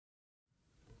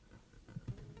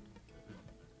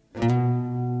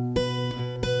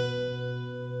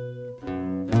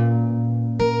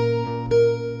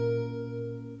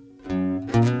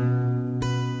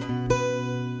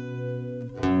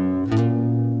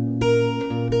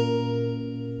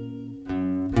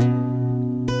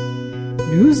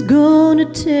Who's gonna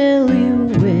tell you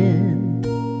when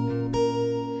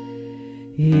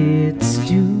it's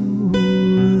too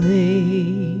late?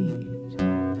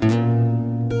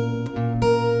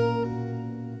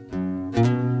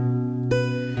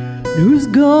 Who's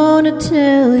gonna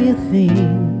tell you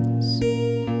things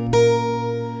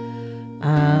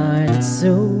aren't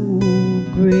so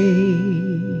great?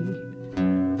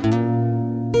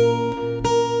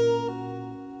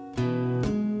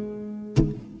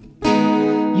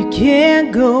 You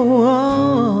can't go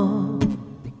on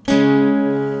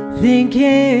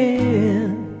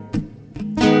thinking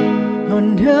oh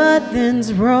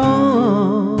nothing's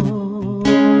wrong.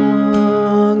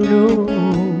 No.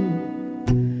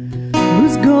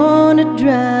 Who's gonna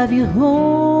drive you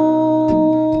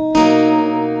home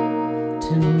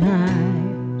tonight?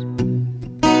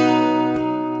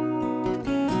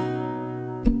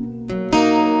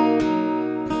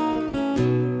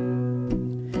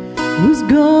 Who's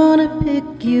gonna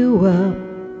pick you up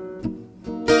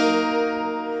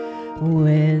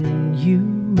when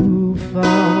you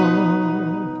fall?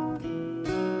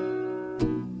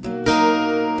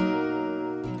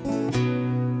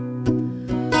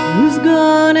 Who's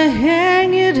gonna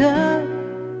hang it up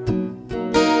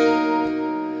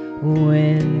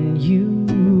when you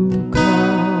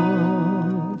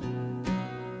call?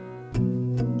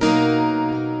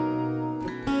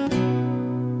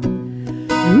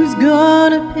 Who's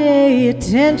gonna pay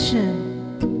attention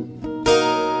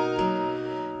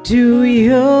to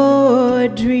your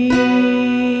dreams?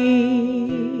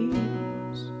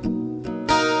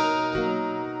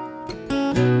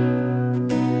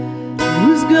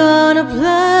 Who's gonna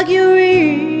plug your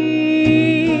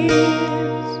ears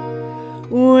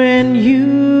when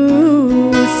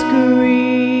you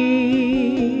scream?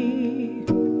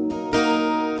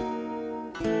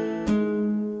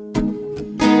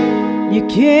 You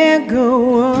can't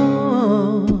go on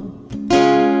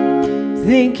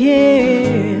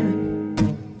thinking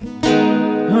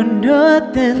oh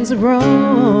nothing's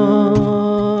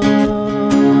wrong.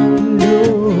 No.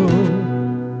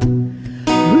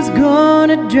 Who's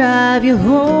gonna drive you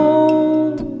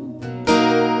home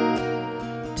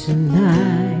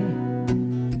tonight?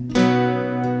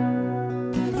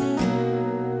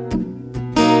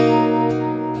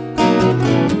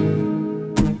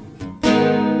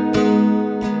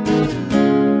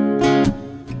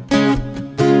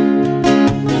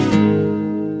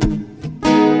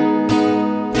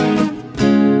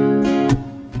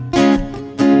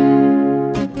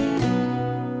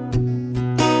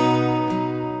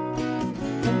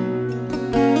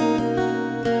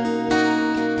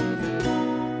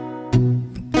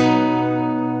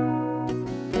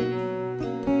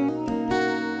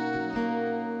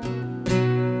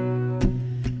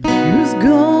 Who's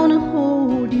gonna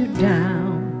hold you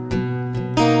down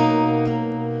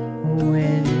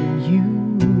when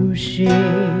you shake?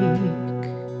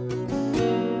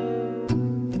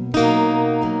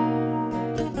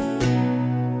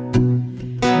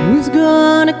 Who's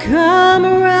gonna come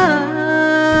around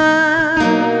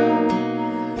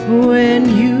when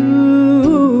you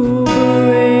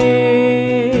break?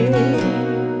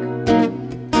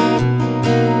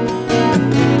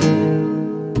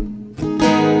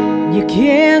 You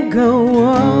can't go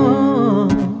on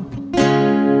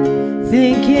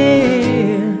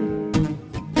thinking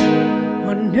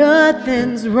oh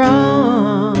nothing's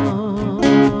wrong.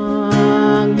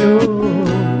 No.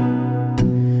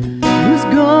 Who's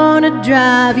gonna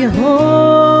drive you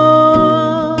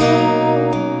home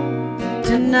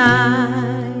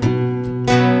tonight?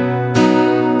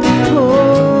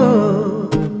 Oh,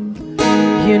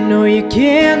 you know you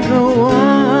can't go on